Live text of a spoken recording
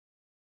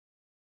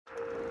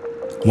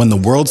When the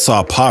world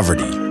saw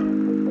poverty,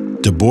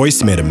 Du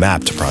Bois made a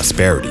map to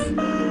prosperity.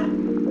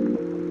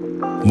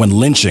 When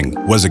lynching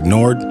was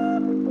ignored,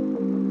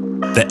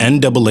 the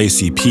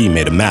NAACP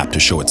made a map to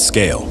show its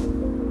scale.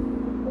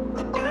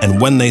 And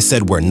when they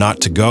said where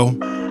not to go,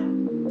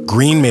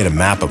 Green made a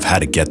map of how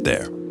to get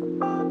there.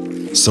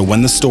 So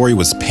when the story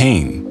was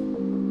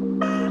pain,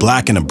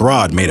 Black and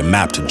Abroad made a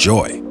map to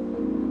joy.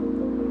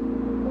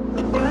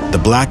 The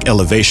Black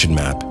Elevation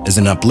Map is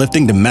an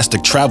uplifting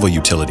domestic travel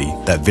utility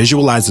that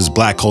visualizes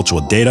Black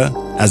cultural data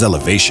as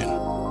elevation,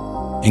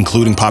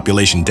 including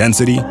population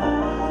density,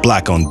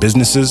 Black-owned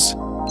businesses,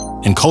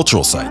 and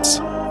cultural sites.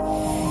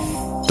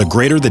 The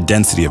greater the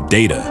density of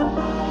data,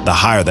 the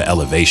higher the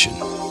elevation.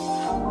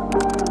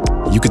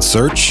 You could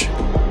search,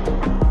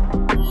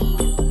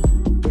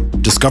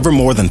 discover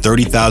more than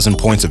 30,000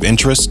 points of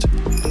interest,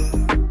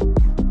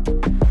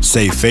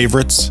 save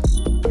favorites,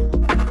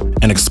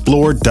 and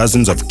explore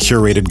dozens of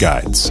curated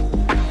guides.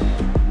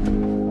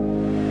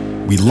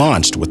 We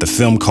launched with a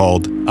film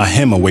called A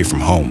Hymn Away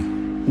from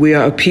Home. We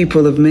are a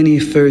people of many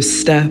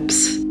first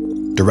steps.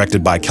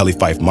 Directed by Kelly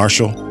Fife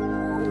Marshall.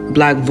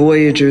 Black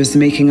voyagers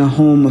making a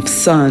home of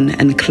sun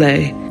and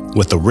clay.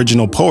 With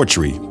original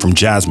poetry from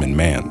Jasmine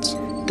Mans.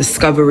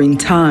 Discovering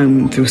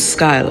time through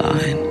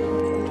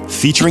Skyline.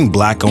 Featuring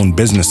Black-owned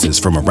businesses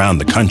from around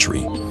the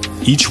country,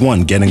 each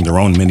one getting their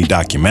own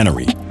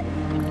mini-documentary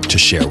to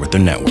share with their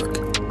network.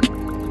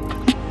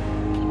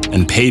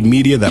 And paid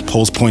media that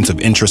pulls points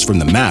of interest from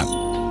the map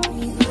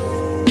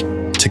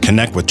to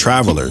connect with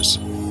travelers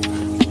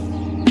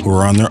who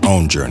are on their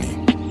own journey.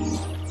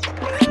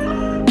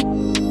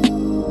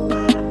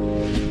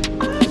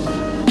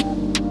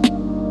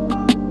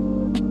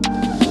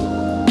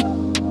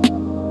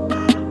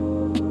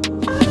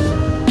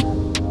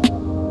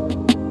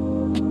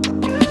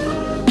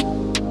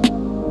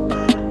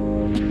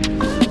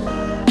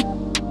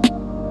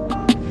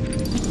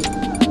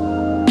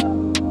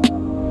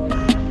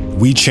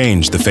 We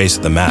changed the face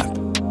of the map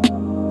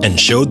and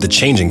showed the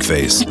changing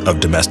face of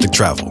domestic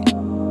travel.